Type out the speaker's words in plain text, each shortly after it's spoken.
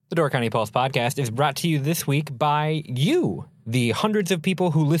The Door County Pulse podcast is brought to you this week by you, the hundreds of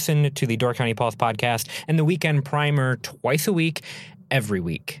people who listen to the Door County Pulse podcast and the Weekend Primer twice a week, every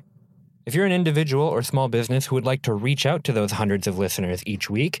week. If you're an individual or small business who would like to reach out to those hundreds of listeners each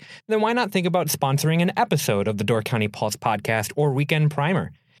week, then why not think about sponsoring an episode of the Door County Pulse podcast or Weekend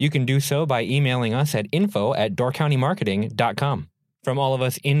Primer? You can do so by emailing us at info@doorcountymarketing.com. From all of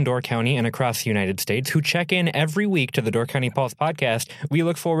us in Door County and across the United States who check in every week to the Door County Pulse podcast, we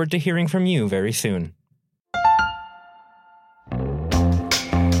look forward to hearing from you very soon.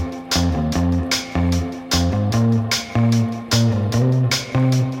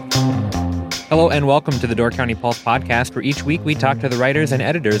 Hello and welcome to the Door County Pulse podcast, where each week we talk to the writers and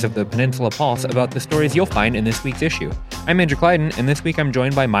editors of the Peninsula Pulse about the stories you'll find in this week's issue. I'm Andrew Clyden, and this week I'm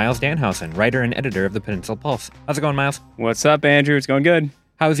joined by Miles Danhausen, writer and editor of the Peninsula Pulse. How's it going, Miles? What's up, Andrew? It's going good.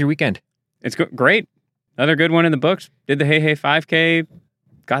 How was your weekend? It's great. Another good one in the books. Did the Hey Hey 5K.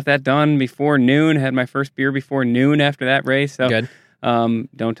 Got that done before noon. Had my first beer before noon after that race. So, Good.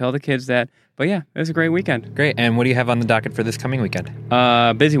 Don't tell the kids that. But yeah, it was a great weekend. Great. And what do you have on the docket for this coming weekend?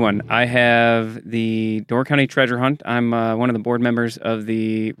 Busy one. I have the Door County Treasure Hunt. I'm one of the board members of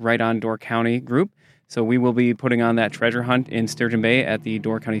the Right On Door County group. So we will be putting on that treasure hunt in Sturgeon Bay at the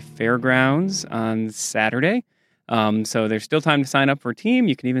Door County Fairgrounds on Saturday. So there's still time to sign up for a team.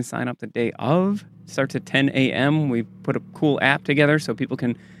 You can even sign up the day of. It starts at 10 a.m. We put a cool app together so people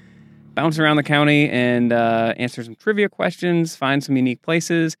can bounce around the county and answer some trivia questions, find some unique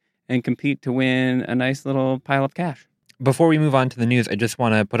places, and compete to win a nice little pile of cash. Before we move on to the news, I just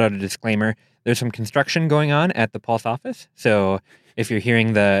want to put out a disclaimer. There's some construction going on at the Pulse office. So if you're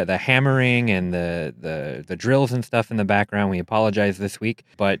hearing the hammering and the drills and stuff in the background, we apologize this week,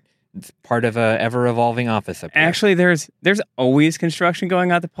 but it's part of a ever-evolving office up here. Actually, there's always construction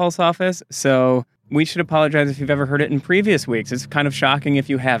going on at the Pulse office, so we should apologize if you've ever heard it in previous weeks. It's kind of shocking if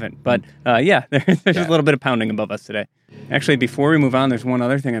you haven't, but there's a little bit of pounding above us today. Actually, before we move on, there's one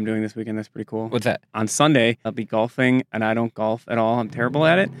other thing I'm doing this weekend that's pretty cool. What's that? On Sunday, I'll be golfing, and I don't golf at all. I'm terrible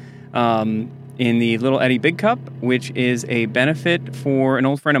at it. In the Little Eddie Big Cup, which is a benefit for an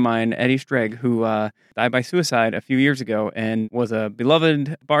old friend of mine, Eddie Stregg, who died by suicide a few years ago and was a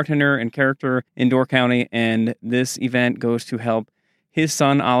beloved bartender and character in Door County. And this event goes to help his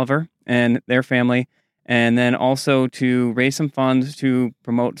son, Oliver, and their family, and then also to raise some funds to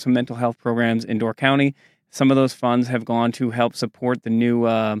promote some mental health programs in Door County. Some of those funds have gone to help support the new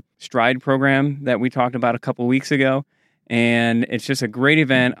Stride program that we talked about a couple weeks ago. And it's just a great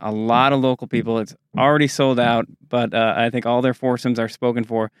event. A lot of local people. It's already sold out, but I think all their foursomes are spoken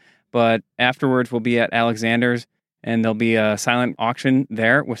for. But afterwards, we'll be at Alexander's, and there'll be a silent auction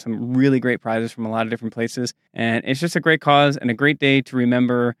there with some really great prizes from a lot of different places. And it's just a great cause and a great day to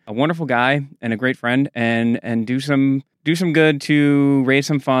remember a wonderful guy and a great friend, and do some good to raise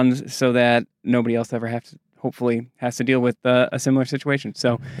some funds so that nobody else ever hopefully has to deal with a similar situation.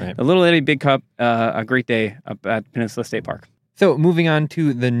 So Right. A Little Eddie Big Cup, a great day up at Peninsula State Park. So moving on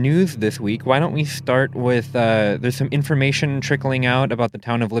to the news this week, why don't we start with, there's some information trickling out about the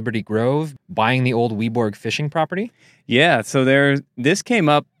town of Liberty Grove buying the old Weborg fishing property. Yeah, so this came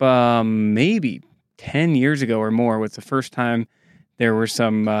up maybe 10 years ago or more. Was the first time there were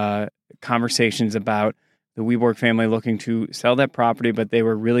some conversations about the Weborg family looking to sell that property, but they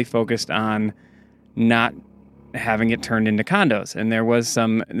were really focused on not having it turned into condos. And there was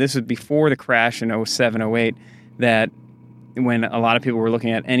this was before the crash in 07, 08, that when a lot of people were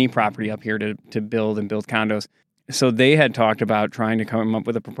looking at any property up here to build condos. So they had talked about trying to come up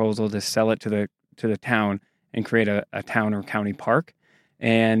with a proposal to sell it to the town and create a town or county park.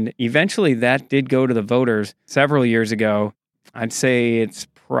 And eventually that did go to the voters several years ago. I'd say it's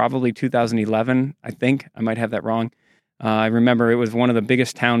probably 2011, I think. I might have that wrong. I remember it was one of the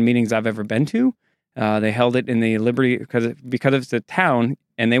biggest town meetings I've ever been to. They held it in the Liberty, because it's a town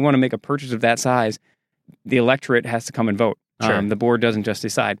and they want to make a purchase of that size. The electorate has to come and vote. Sure. The board doesn't just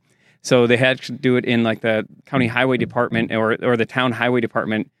decide. So they had to do it in like the county highway department or the town highway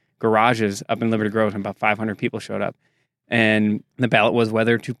department garages up in Liberty Grove, and about 500 people showed up. And the ballot was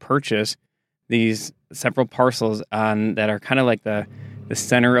whether to purchase these several parcels that are kind of like the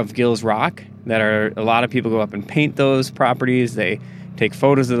center of Gills Rock, that are, a lot of people go up and paint those properties. They take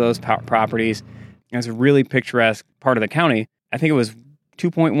photos of those properties. It's a really picturesque part of the county. I think it was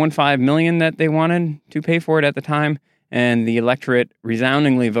 $2.15 million that they wanted to pay for it at the time, and the electorate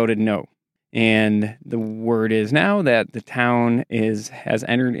resoundingly voted no. And the word is now that the town has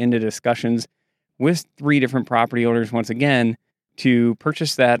entered into discussions with 3 different property owners once again to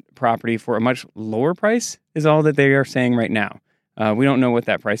purchase that property for a much lower price, is all that they are saying right now. We don't know what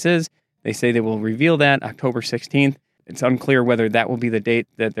that price is. They say they will reveal that October 16th. It's unclear whether that will be the date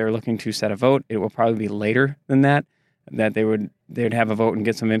that they're looking to set a vote. It will probably be later than that they'd have a vote and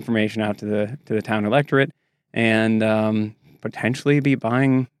get some information out to the town electorate, and potentially be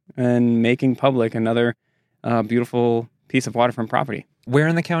buying and making public another beautiful piece of waterfront property. Where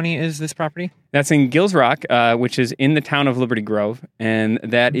in the county is this property? That's in Gills Rock, which is in the town of Liberty Grove, and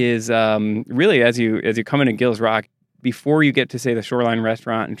that is really as you come into Gills Rock, before you get to, say, the Shoreline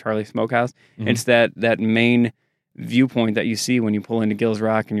Restaurant and Charlie Smokehouse, it's that main viewpoint that you see when you pull into Gills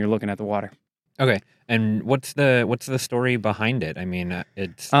Rock and you're looking at the water. Okay, and what's the story behind it? I mean,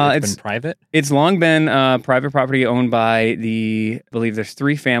 it's been private. It's long been private property owned by I believe there's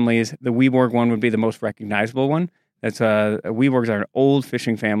 3 families. The Weborg one would be the most recognizable one. That's Weborgs are an old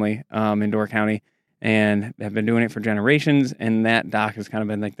fishing family in Door County and have been doing it for generations. And that dock has kind of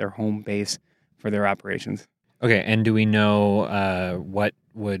been like their home base for their operations. Okay, and do we know what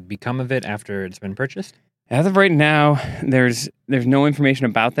would become of it after it's been purchased? As of right now, there's no information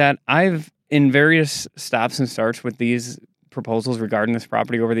about that. In various stops and starts with these proposals regarding this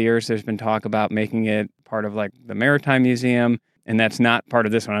property over the years, there's been talk about making it part of like the Maritime Museum, and that's not part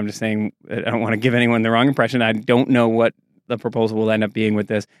of this one. I'm just saying I don't want to give anyone the wrong impression. I don't know what the proposal will end up being with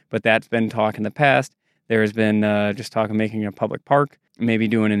this, but that's been talk in the past. There has been just talk of making a public park, maybe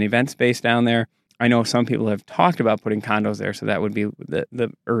doing an event space down there. I know some people have talked about putting condos there, so that would be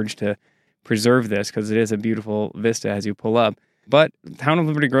the urge to preserve this because it is a beautiful vista as you pull up. But the town of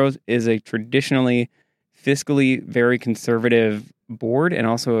Liberty Grove is a traditionally fiscally very conservative board and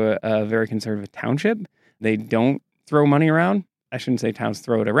also a very conservative township. They don't throw money around. I shouldn't say towns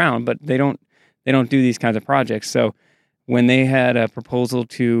throw it around, but they don't do these kinds of projects. So when they had a proposal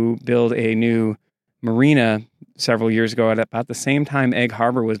to build a new marina several years ago, at about the same time Egg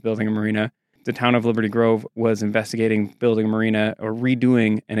Harbor was building a marina, the town of Liberty Grove was investigating building a marina or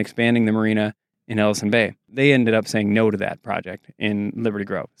redoing and expanding the marina in Ellison Bay. They ended up saying no to that project in Liberty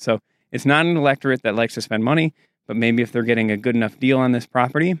Grove. So it's not an electorate that likes to spend money, but maybe if they're getting a good enough deal on this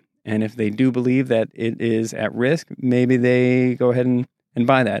property, and if they do believe that it is at risk, maybe they go ahead and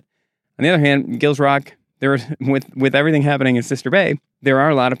buy that. On the other hand, Gills Rock, with everything happening in Sister Bay, there are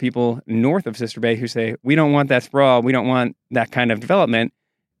a lot of people north of Sister Bay who say, we don't want that sprawl, we don't want that kind of development.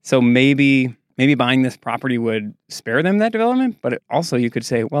 So maybe buying this property would spare them that development, but also you could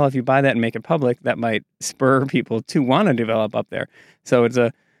say, well, if you buy that and make it public, that might spur people to want to develop up there. So it's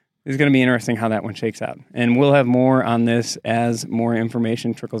going to be interesting how that one shakes out. And we'll have more on this as more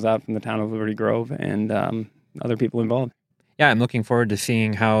information trickles out from the town of Liberty Grove and other people involved. Yeah, I'm looking forward to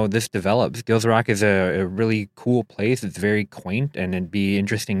seeing how this develops. Gills Rock is a really cool place. It's very quaint, and it'd be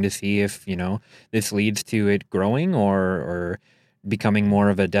interesting to see if, this leads to it growing or becoming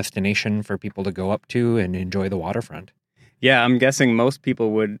more of a destination for people to go up to and enjoy the waterfront. Yeah, I'm guessing most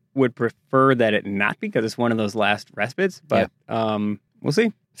people would prefer that it not, because it's one of those last respites, but we'll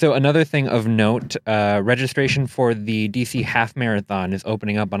see. So another thing of note, registration for the DC Half Marathon is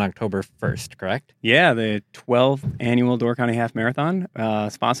opening up on October 1st, correct? Yeah, the 12th annual Door County Half Marathon,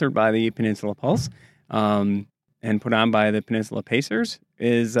 sponsored by the Peninsula Pulse and put on by the Peninsula Pacers,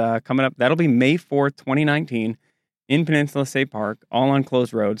 is coming up. That'll be May 4th, 2019. In Peninsula State Park, all on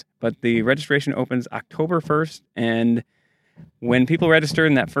closed roads, but the registration opens October 1st, and when people register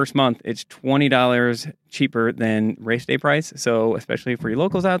in that first month, it's $20 cheaper than race day price. So especially for you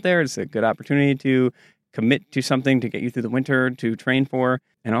locals out there, it's a good opportunity to commit to something to get you through the winter, to train for,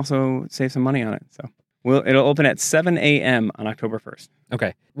 and also save some money on it. So it'll open at 7 a.m. on October 1st.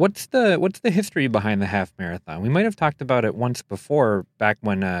 Okay. What's the history behind the half marathon? We might have talked about it once before, back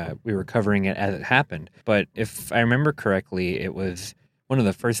when we were covering it as it happened. But if I remember correctly, it was one of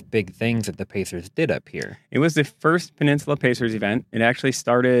the first big things that the Pacers did up here. It was the first Peninsula Pacers event. It actually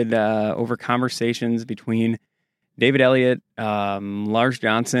started over conversations between David Elliott, Lars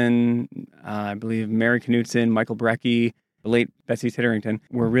Johnson, I believe Mary Knutson, Michael Brecky, the late Betsy Titterington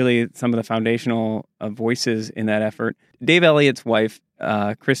were really some of the foundational voices in that effort. Dave Elliott's wife,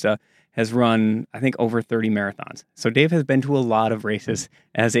 Krista, has run, I think, over 30 marathons. So Dave has been to a lot of races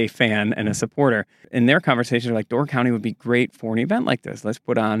as a fan and a supporter. And their conversations are like, Door County would be great for an event like this. Let's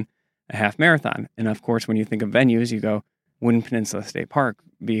put on a half marathon. And of course, when you think of venues, you go, wouldn't Peninsula State Park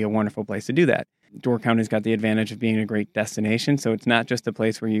be a wonderful place to do that? Door County's got the advantage of being a great destination. So it's not just a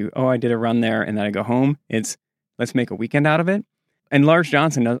place where I did a run there and then I go home. It's, let's make a weekend out of it. And Lars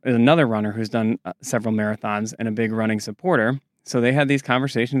Johnson is another runner who's done several marathons and a big running supporter. So they had these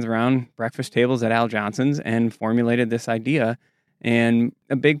conversations around breakfast tables at Al Johnson's and formulated this idea. And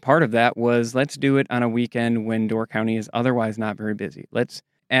a big part of that was, let's do it on a weekend when Door County is otherwise not very busy. Let's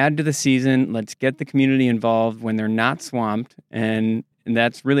add to the season. Let's get the community involved when they're not swamped and And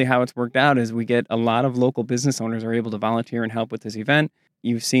that's really how it's worked out is we get a lot of local business owners are able to volunteer and help with this event.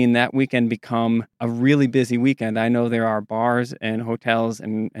 You've seen that weekend become a really busy weekend. I know there are bars and hotels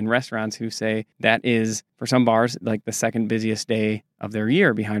and restaurants who say that is, for some bars, like the second busiest day of their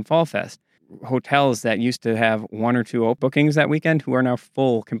year behind Fall Fest. Hotels that used to have one or two bookings that weekend who are now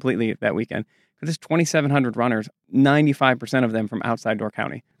full completely that weekend. There's 2,700 runners, 95% of them from outside Door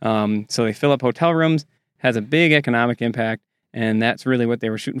County. So they fill up hotel rooms, has a big economic impact, and that's really what they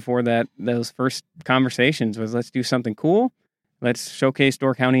were shooting for. Those first conversations was, let's do something cool, let's showcase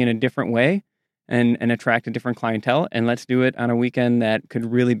Door County in a different way, and attract a different clientele, and let's do it on a weekend that could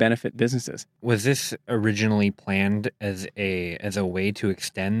really benefit businesses. Was this originally planned as a way to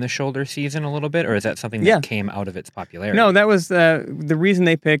extend the shoulder season a little bit, or is that something that came out of its popularity? No, that was the reason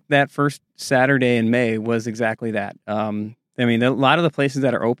they picked that first Saturday in May was exactly that. I mean, a lot of the places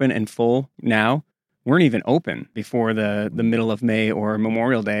that are open and full now weren't even open before the middle of May or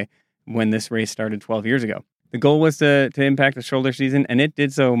Memorial Day when this race started 12 years ago. The goal was to impact the shoulder season, and it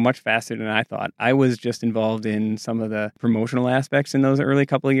did so much faster than I thought. I was just involved in some of the promotional aspects in those early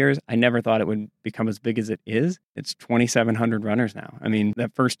couple of years. I never thought it would become as big as it is. It's 2,700 runners now. I mean,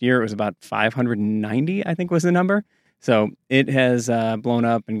 that first year it was about 590, I think was the number. So it has blown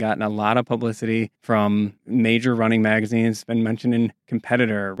up and gotten a lot of publicity from major running magazines. It's been mentioned in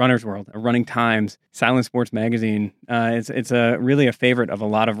Competitor, Runner's World, Running Times, Silent Sports Magazine. It's really a favorite of a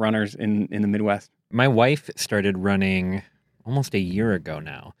lot of runners in the Midwest. My wife started running almost a year ago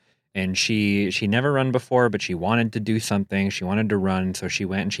now, and she never run before, but she wanted to do something. She wanted to run, so she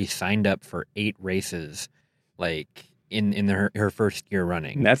went and she signed up for 8 races, like in her first year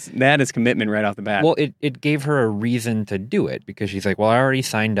running. That is commitment right off the bat. Well, it gave her a reason to do it because she's like, well, I already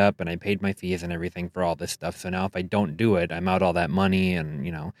signed up and I paid my fees and everything for all this stuff. So now if I don't do it, I'm out all that money. And,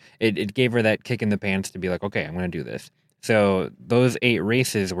 it gave her that kick in the pants to be like, okay, I'm going to do this. So those 8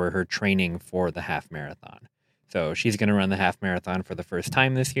 races were her training for the half marathon. So she's going to run the half marathon for the first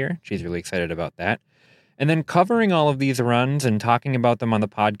time this year. She's really excited about that. And then covering all of these runs and talking about them on the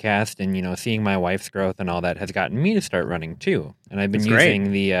podcast and, seeing my wife's growth and all that has gotten me to start running too. And I've been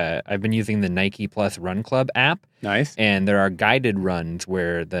using the Nike Plus Run Club app. Nice. And there are guided runs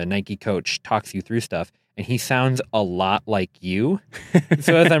where the Nike coach talks you through stuff. And he sounds a lot like you.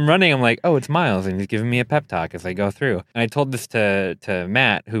 So as I'm running, I'm like, oh, it's Miles. And he's giving me a pep talk as I go through. And I told this to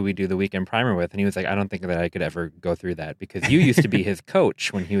Matt, who we do the weekend primer with. And he was like, I don't think that I could ever go through that because you used to be his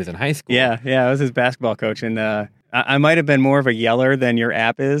coach when he was in high school. Yeah, I was his basketball coach. And I might have been more of a yeller than your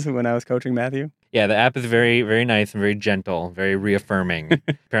app is when I was coaching Matthew. Yeah, the app is very, very nice and very gentle, very reaffirming.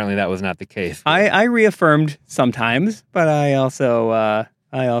 Apparently that was not the case. I reaffirmed sometimes, but I also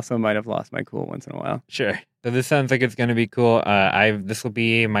might have lost my cool once in a while. Sure. So this sounds like it's going to be cool. This will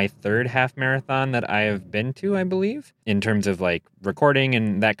be my 3rd half marathon that I have been to, I believe, in terms of like recording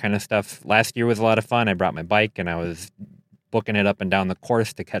and that kind of stuff. Last year was a lot of fun. I brought my bike and I was booking it up and down the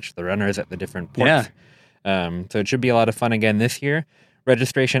course to catch the runners at the different ports. Yeah. So it should be a lot of fun again this year.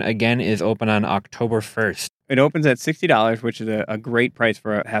 Registration again is open on October 1st. It opens at $60, which is a great price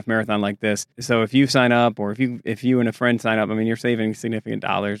for a half marathon like this. So if you sign up, or if you and a friend sign up, I mean, you're saving significant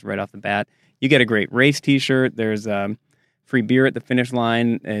dollars right off the bat. You get a great race T-shirt. There's free beer at the finish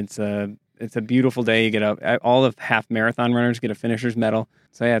line. It's a beautiful day. You get all of half marathon runners get a finisher's medal.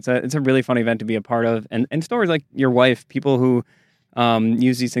 So yeah, it's a really fun event to be a part of. And stories like your wife, people who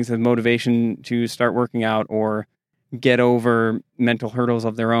use these things as motivation to start working out or get over mental hurdles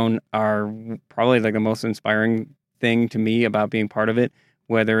of their own are probably like the most inspiring thing to me about being part of it,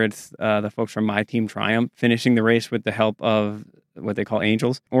 whether it's the folks from my team Triumph finishing the race with the help of what they call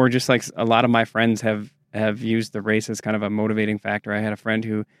angels, or just like a lot of my friends have used the race as kind of a motivating factor. I had a friend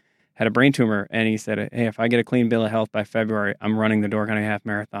who had a brain tumor and he said, hey, if I get a clean bill of health by February, I'm running the Door County Half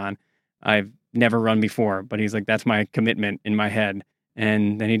Marathon. I've never run before, but he's like, that's my commitment in my head.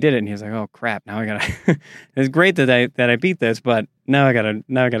 And then he did it, and he was like, "Oh crap! Now I gotta." It's great that I beat this, but now I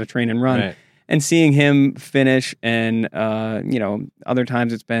gotta train and run. Right. And seeing him finish, and other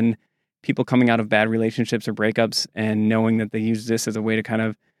times it's been people coming out of bad relationships or breakups, and knowing that they use this as a way to kind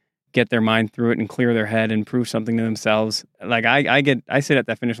of get their mind through it and clear their head and prove something to themselves. Like I sit at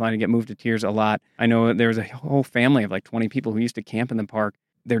that finish line and get moved to tears a lot. I know there was a whole family of like 20 people who used to camp in the park.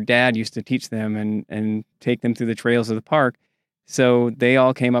 Their dad used to teach them and take them through the trails of the park. So they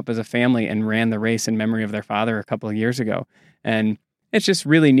all came up as a family and ran the race in memory of their father a couple of years ago. And it's just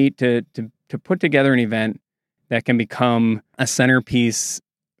really neat to put together an event that can become a centerpiece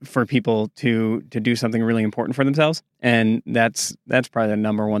for people to do something really important for themselves. And that's probably the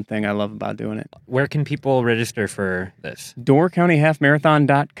number one thing I love about doing it. Where can people register for this?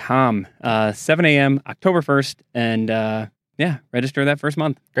 DoorCountyHalfMarathon.com, 7 a.m., October 1st. And Yeah, register that first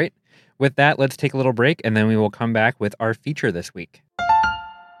month. Great. With that, let's take a little break, and then we will come back with our feature this week.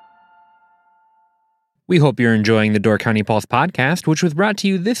 We hope you're enjoying the Door County Pulse podcast, which was brought to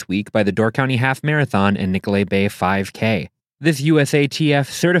you this week by the Door County Half Marathon and Nicolet Bay 5K. This USATF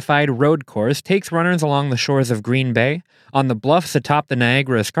certified road course takes runners along the shores of Green Bay, on the bluffs atop the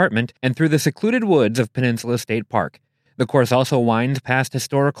Niagara Escarpment, and through the secluded woods of Peninsula State Park. The course also winds past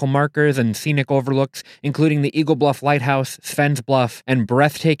historical markers and scenic overlooks, including the Eagle Bluff Lighthouse, Sven's Bluff, and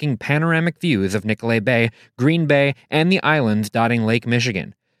breathtaking panoramic views of Nicolet Bay, Green Bay, and the islands dotting Lake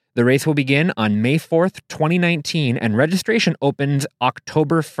Michigan. The race will begin on May 4th, 2019, and registration opens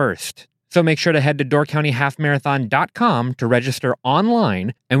October 1st. So make sure to head to doorcountyhalfmarathon.com to register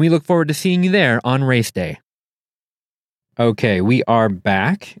online, and we look forward to seeing you there on race day. Okay, we are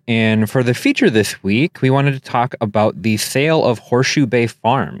back, and for the feature this week, we wanted to talk about the sale of Horseshoe Bay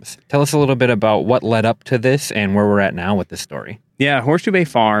Farms. Tell us a little bit about what led up to this and where we're at now with this story. Yeah, Horseshoe Bay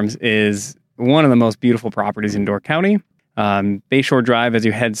Farms is one of the most beautiful properties in Door County. Bayshore Drive, as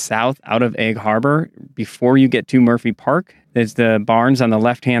you head south out of Egg Harbor, before you get to Murphy Park, there's the barns on the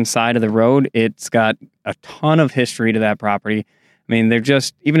left-hand side of the road. It's got a ton of history to that property. I mean, they're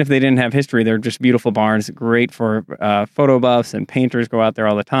just, even if they didn't have history, they're just beautiful barns, great for photo buffs, and painters go out there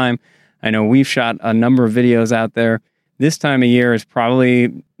all the time. I know we've shot a number of videos out there. This time of year is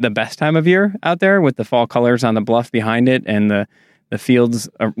probably the best time of year out there with the fall colors on the bluff behind it and the fields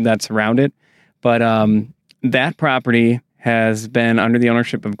that surround it. But that property has been under the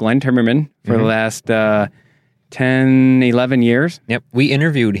ownership of Glenn Timmerman for the last 10, 11 years. Yep, we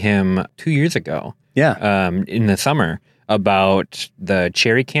interviewed him 2 years ago. Yeah. In the summer about the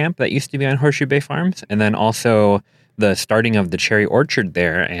cherry camp that used to be on Horseshoe Bay Farms, and then also the starting of the cherry orchard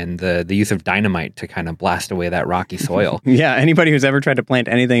there and the use of dynamite to kind of blast away that rocky soil. Yeah, anybody who's ever tried to plant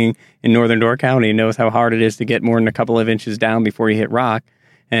anything in northern Door County knows how hard it is to get more than a couple of inches down before you hit rock.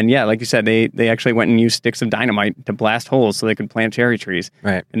 And yeah, like you said, they actually went and used sticks of dynamite to blast holes so they could plant cherry trees.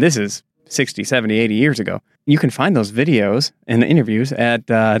 Right. And this is 60, 70, 80 years ago. You can find those videos and the interviews at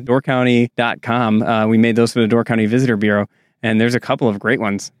doorcounty.com. We made those for the Door County Visitor Bureau, and there's a couple of great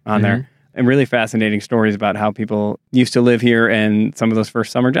ones on there. And really fascinating stories about how people used to live here, and some of those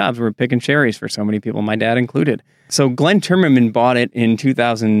first summer jobs were picking cherries for so many people, my dad included. So Glenn Timmerman bought it in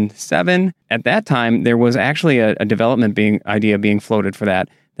 2007. At that time, there was actually a development idea being floated for that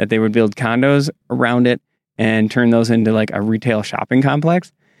they would build condos around it and turn those into like a retail shopping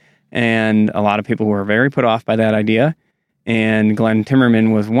complex. And a lot of people were very put off by that idea. And Glenn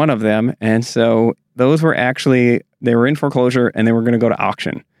Timmerman was one of them. And so those were they were in foreclosure, and they were going to go to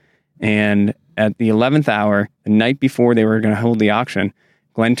auction. And at the 11th hour, the night before they were going to hold the auction,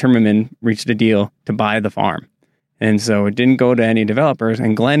 Glenn Timmerman reached a deal to buy the farm. And so it didn't go to any developers,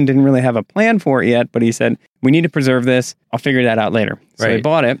 and Glenn didn't really have a plan for it yet, but he said, we need to preserve this. I'll figure that out later. So they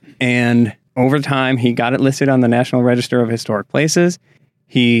bought it, and over time, he got it listed on the National Register of Historic Places.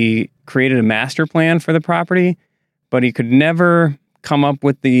 He created a master plan for the property, but he could never come up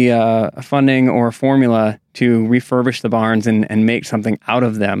with the funding or formula to refurbish the barns and make something out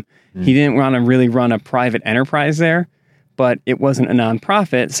of them. He didn't want to really run a private enterprise there, but it wasn't a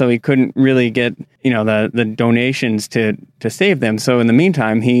nonprofit, so he couldn't really get the donations to save them. So in the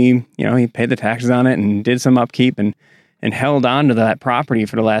meantime, he paid the taxes on it and did some upkeep and held on to that property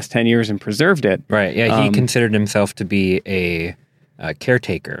for the last 10 years and preserved it. Right. Yeah, he considered himself to be a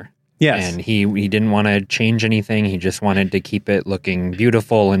caretaker. Yes. And he didn't want to change anything. He just wanted to keep it looking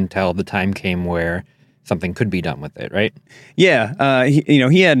beautiful until the time came where something could be done with it, right? Yeah.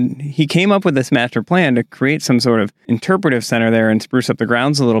 He came up with this master plan to create some sort of interpretive center there and spruce up the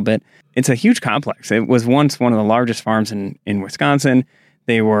grounds a little bit. It's a huge complex. It was once one of the largest farms in Wisconsin.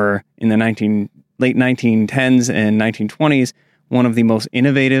 They were in the late 1910s and 1920s, one of the most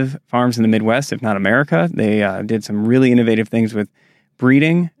innovative farms in the Midwest, if not America. They did some really innovative things with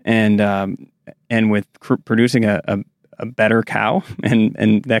breeding and with producing a better cow,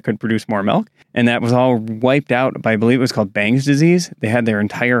 and that could produce more milk. And that was all wiped out by, I believe it was called Bang's disease. They had their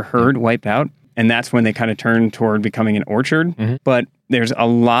entire herd wiped out, and that's when they kind of turned toward becoming an orchard. But there's a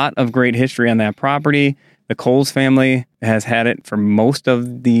lot of great history on that property. The Coles family has had it for most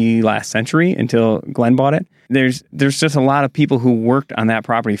of the last century until Glenn bought it. There's just a lot of people who worked on that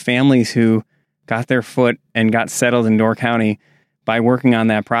property, families who got their foot and got settled in Door County by working on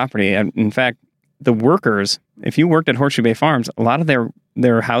that property. And in fact, the workers, if you worked at Horseshoe Bay Farms, a lot of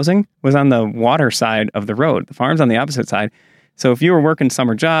their housing was on the water side of the road. The farm's on the opposite side. So if you were working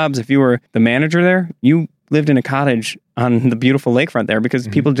summer jobs, if you were the manager there, you lived in a cottage on the beautiful lakefront there because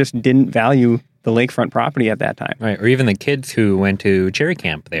people just didn't value the lakefront property at that time. Right. Or even the kids who went to Cherry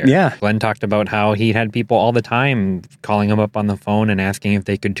Camp there. Yeah. Glenn talked about how he had people all the time calling him up on the phone and asking if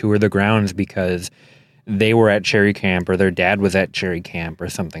they could tour the grounds because they were at Cherry Camp or their dad was at Cherry Camp or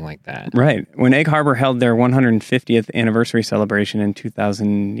something like that. Right. When Egg Harbor held their 150th anniversary celebration in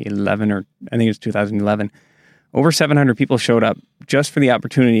 2011, or I think it was 2011, over 700 people showed up just for the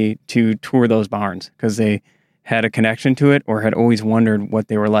opportunity to tour those barns because they had a connection to it or had always wondered what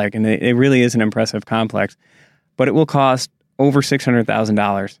they were like. And it really is an impressive complex. But it will cost over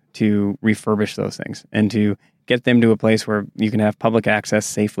 $600,000 to refurbish those things and to get them to a place where you can have public access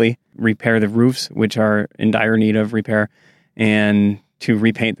safely, repair the roofs, which are in dire need of repair, and to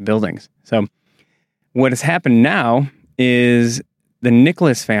repaint the buildings. So what has happened now is the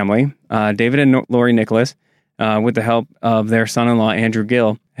Nicholas family, David and Lori Nicholas, with the help of their son-in-law, Andrew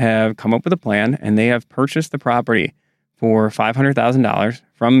Gill, have come up with a plan, and they have purchased the property for $500,000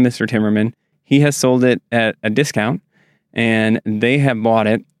 from Mr. Timmerman. He has sold it at a discount, and they have bought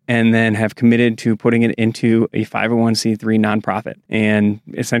it and then have committed to putting it into a 501c3 nonprofit and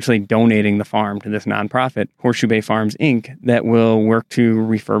essentially donating the farm to this nonprofit, Horseshoe Bay Farms, Inc., that will work to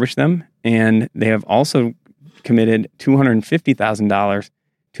refurbish them. And they have also committed $250,000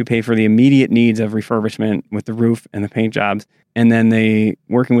 to pay for the immediate needs of refurbishment with the roof and the paint jobs. And then they,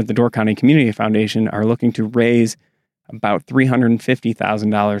 working with the Door County Community Foundation, are looking to raise about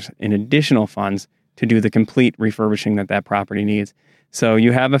 $350,000 in additional funds to do the complete refurbishing that property needs. So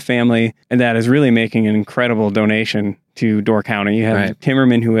you have a family that is really making an incredible donation to Door County. You have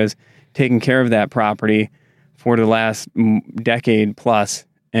Timmerman, who has taken care of that property for the last decade plus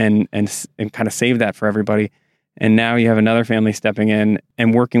and kind of saved that for everybody. And now you have another family stepping in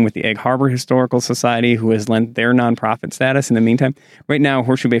and working with the Egg Harbor Historical Society, who has lent their nonprofit status in the meantime. Right now,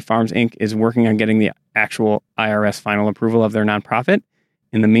 Horseshoe Bay Farms, Inc. is working on getting the actual IRS final approval of their nonprofit.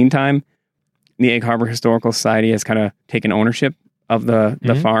 In the meantime, the Egg Harbor Historical Society has kind of taken ownership of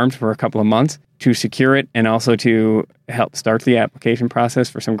the farms for a couple of months to secure it and also to help start the application process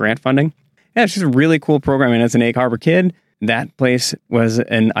for some grant funding. Yeah, it's just a really cool program. And as an Egg Harbor kid, that place was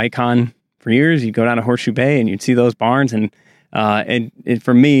an icon for years. You'd go down to Horseshoe Bay and you'd see those barns. And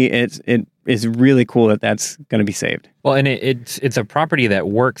for me, it is really cool that that's going to be saved. Well, and it's a property that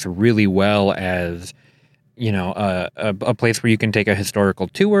works really well as, you know, a place where you can take a historical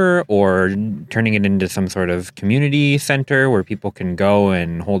tour or turning it into some sort of community center where people can go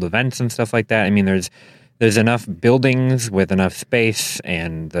and hold events and stuff like that. I mean, there's enough buildings with enough space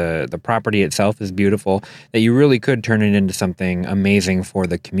and the property itself is beautiful that you really could turn it into something amazing for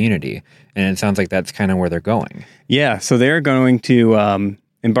the community. And it sounds like that's kind of where they're going. Yeah. So they're going to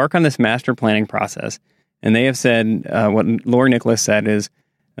embark on this master planning process. And they have said, what Lori Nicholas said is,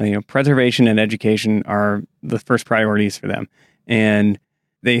 preservation and education are the first priorities for them. And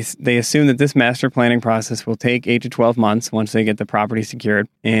they assume that this master planning process will take 8 to 12 months once they get the property secured.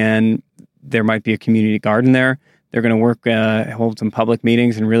 And there might be a community garden there. They're going to work, hold some public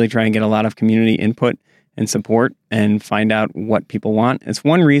meetings and really try and get a lot of community input and support and find out what people want. It's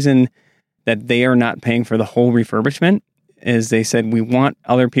one reason that they are not paying for the whole refurbishment is they said, we want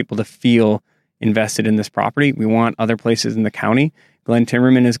other people to feel invested in this property. We want other places in the county. Glenn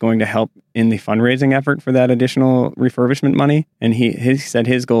Timmerman is going to help in the fundraising effort for that additional refurbishment money. And he said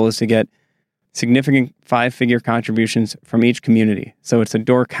his goal is to get significant 5-figure contributions from each community. So it's a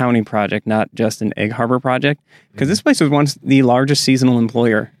Door County project, not just an Egg Harbor project. Because this place was once the largest seasonal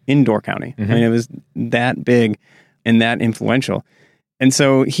employer in Door County. I mean, it was that big and that influential. And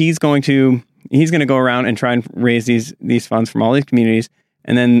so he's going to go around and try and raise these funds from all these communities.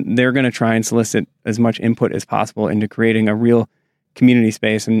 And then they're going to try and solicit as much input as possible into creating a real community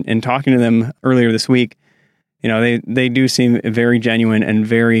space. And talking to them earlier this week, they do seem very genuine and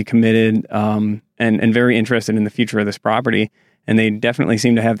very committed and very interested in the future of this property. And they definitely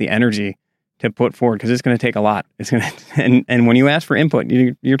seem to have the energy to put forward because it's going to take a lot. And when you ask for input,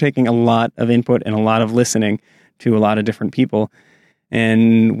 you're taking a lot of input and a lot of listening to a lot of different people.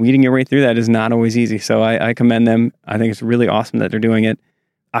 And weeding your way through that is not always easy. So I commend them. I think it's really awesome that they're doing it.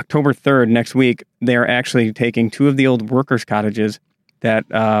 October 3rd, next week, they're actually taking 2 of the old workers' cottages that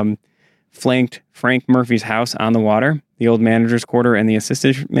flanked Frank Murphy's house on the water, the old manager's quarter and the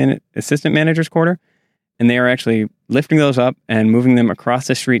assistant manager's quarter. And they are actually lifting those up and moving them across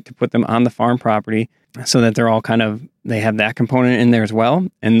the street to put them on the farm property so that they're all they have that component in there as well.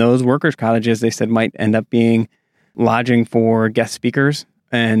 And those workers' cottages, they said, might end up being lodging for guest speakers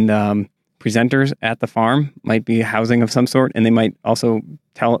and presenters at the farm, might be housing of some sort. And they might also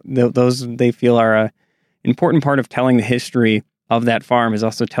tell those they feel are an important part of telling the history of that farm is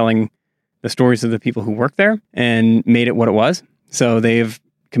also telling the stories of the people who work there and made it what it was. So they've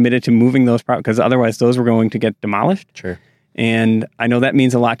committed to moving those because otherwise those were going to get demolished. Sure. And I know that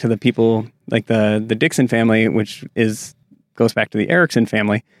means a lot to the people like the Dixon family, which goes back to the Erickson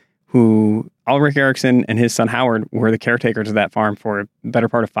family, who Ulrich Erickson and his son Howard were the caretakers of that farm for a better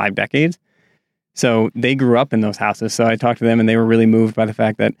part of 5 decades. So they grew up in those houses. So I talked to them and they were really moved by the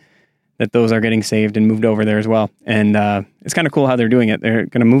fact that those are getting saved and moved over there as well. And it's kind of cool how they're doing it. They're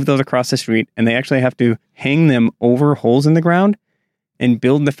going to move those across the street and they actually have to hang them over holes in the ground and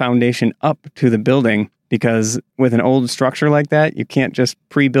build the foundation up to the building, because with an old structure like that, you can't just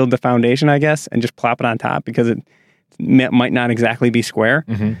pre-build the foundation, I guess, and just plop it on top because it might not exactly be square.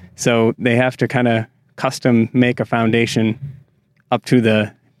 Mm-hmm. So they have to kind of custom make a foundation up to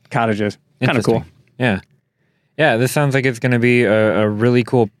the cottages. Kind of cool. Yeah. Yeah, this sounds like it's going to be a really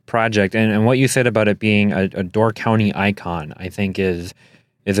cool project. And what you said about it being a Door County icon, I think is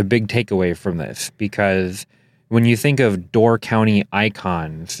a big takeaway from this, because when you think of Door County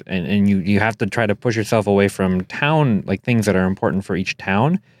icons and you have to try to push yourself away from town, like things that are important for each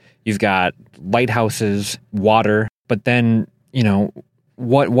town, you've got lighthouses, water, but then,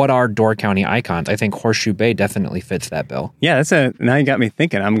 what are Door County icons? I think Horseshoe Bay definitely fits that bill. Yeah, now you got me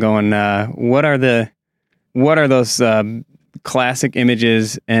thinking. I'm going, what are those classic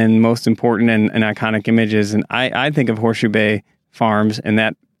images and most important and iconic images? And I think of Horseshoe Bay Farms and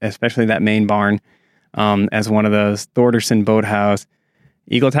that, especially that main barn, as one of those. Thorderson Boathouse,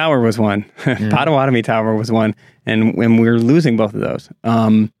 Eagle Tower was one, Potawatomi Tower was one, and we're losing both of those.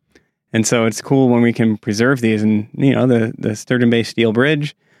 And so it's cool when we can preserve these, and the Sturgeon Bay Steel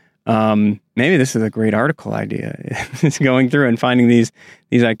Bridge. Maybe this is a great article idea. It's going through and finding these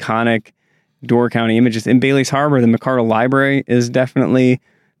iconic Door County images. In Bailey's Harbor, the McArdle Library is definitely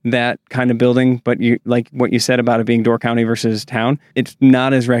that kind of building, but you like what you said about it being Door County versus town. It's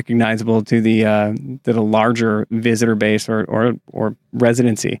not as recognizable to the larger visitor base or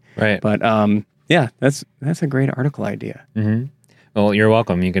residency. Right. But yeah, that's a great article idea. Mm-hmm. Well, you're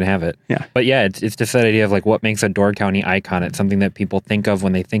welcome. You can have it. Yeah. But yeah, it's just that idea of like what makes a Door County icon. It's something that people think of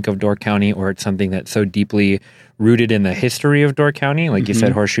when they think of Door County, or it's something that's so deeply rooted in the history of Door County. Like you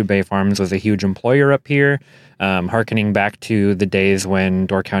said, Horseshoe Bay Farms was a huge employer up here, hearkening back to the days when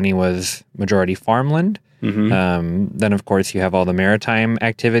Door County was majority farmland. Then, of course, you have all the maritime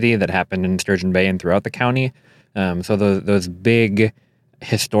activity that happened in Sturgeon Bay and throughout the county. So those big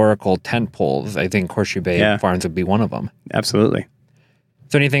historical tent poles, I think Horseshoe Bay Farms would be one of them. Absolutely.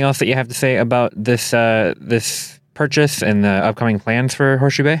 So anything else that you have to say about this purchase and the upcoming plans for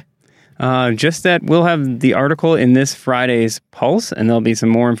Horseshoe Bay? Just that we'll have the article in this Friday's Pulse, and there'll be some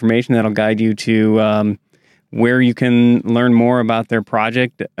more information that'll guide you to where you can learn more about their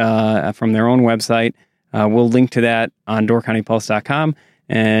project from their own website. We'll link to that on doorcountypulse.com,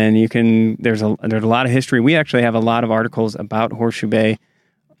 and you can. There's a lot of history. We actually have a lot of articles about Horseshoe Bay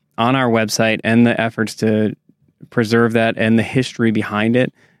on our website and the efforts to preserve that and the history behind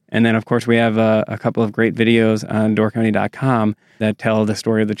it. And then, of course, we have a couple of great videos on doorcounty.com that tell the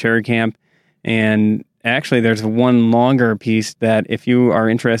story of the cherry camp. And actually, there's one longer piece that if you are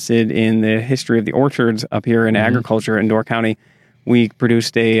interested in the history of the orchards up here in agriculture in Door County, we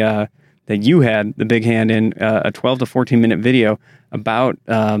produced that you had the big hand in a 12 to 14-minute video about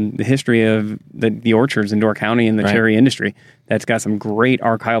the history of the orchards in Door County and the cherry industry. That's got some great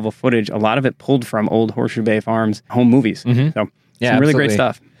archival footage, a lot of it pulled from old Horseshoe Bay Farms home movies. So some really great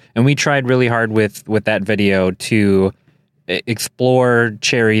stuff. And we tried really hard with that video to explore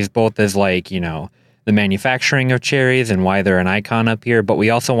cherries, both as the manufacturing of cherries and why they're an icon up here, but we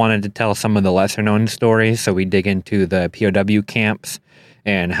also wanted to tell some of the lesser known stories. So we dig into the POW camps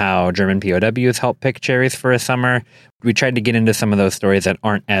and how German POWs helped pick cherries for a summer. We tried to get into some of those stories that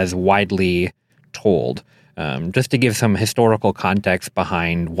aren't as widely told, just to give some historical context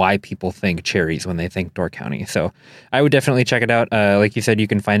behind why people think cherries when they think Door County. So I would definitely check it out. Like you said, you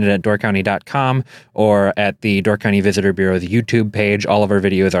can find it at doorcounty.com or at the Door County Visitor Bureau's YouTube page. All of our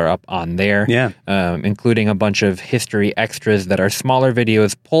videos are up on there, including a bunch of history extras that are smaller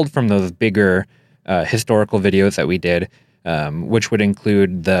videos pulled from those bigger historical videos that we did, which would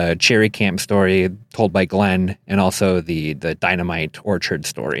include the cherry camp story told by Glenn and also the dynamite orchard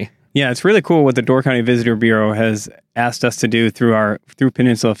story. Yeah, it's really cool what the Door County Visitor Bureau has asked us to do through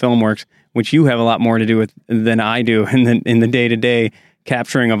Peninsula Filmworks, which you have a lot more to do with than I do in the day-to-day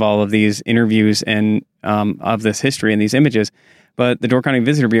capturing of all of these interviews and of this history and these images. But the Door County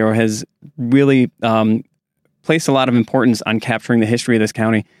Visitor Bureau has really placed a lot of importance on capturing the history of this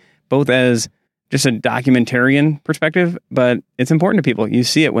county, both as just a documentarian perspective, but it's important to people. You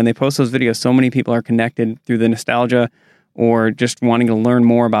see it when they post those videos. So many people are connected through the nostalgia or just wanting to learn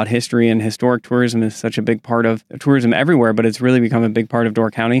more about history, and historic tourism is such a big part of tourism everywhere, but it's really become a big part of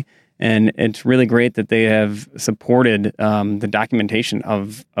Door County. And it's really great that they have supported the documentation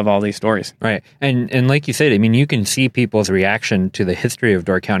of all these stories. Right. And like you said, I mean, you can see people's reaction to the history of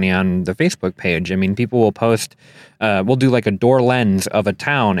Door County on the Facebook page. I mean, people will post, we'll do like a door lens of a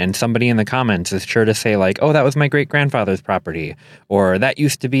town, and somebody in the comments is sure to say like, oh, that was my great-grandfather's property, or that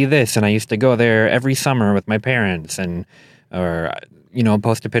used to be this, and I used to go there every summer with my parents, or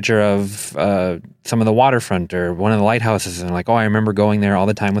post a picture of some of the waterfront or one of the lighthouses, and like, oh, I remember going there all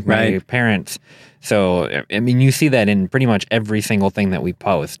the time with my parents. So, I mean, you see that in pretty much every single thing that we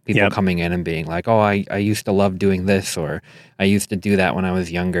post. People coming in and being like, oh, I used to love doing this, or I used to do that when I was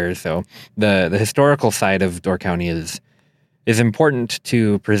younger. So the historical side of Door County is important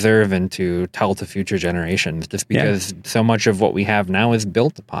to preserve and to tell to future generations, just because so much of what we have now is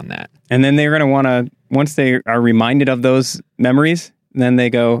built upon that. And then they're going to want to, once they are reminded of those memories, then they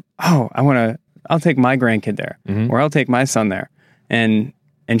go, oh, I'll take my grandkid there, or I'll take my son there, and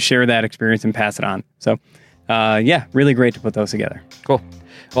share that experience and pass it on. So, really great to put those together. Cool.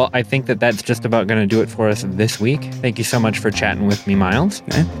 Well, I think that's just about going to do it for us this week. Thank you so much for chatting with me, Miles.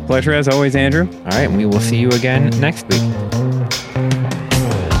 Pleasure as always, Andrew. All right, and we will see you again next week.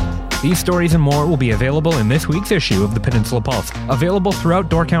 These stories and more will be available in this week's issue of the Peninsula Pulse, available throughout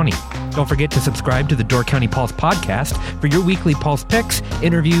Door County. Don't forget to subscribe to the Door County Pulse podcast for your weekly Pulse picks,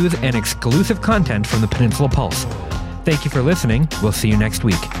 interviews, and exclusive content from the Peninsula Pulse. Thank you for listening. We'll see you next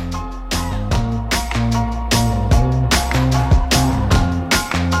week.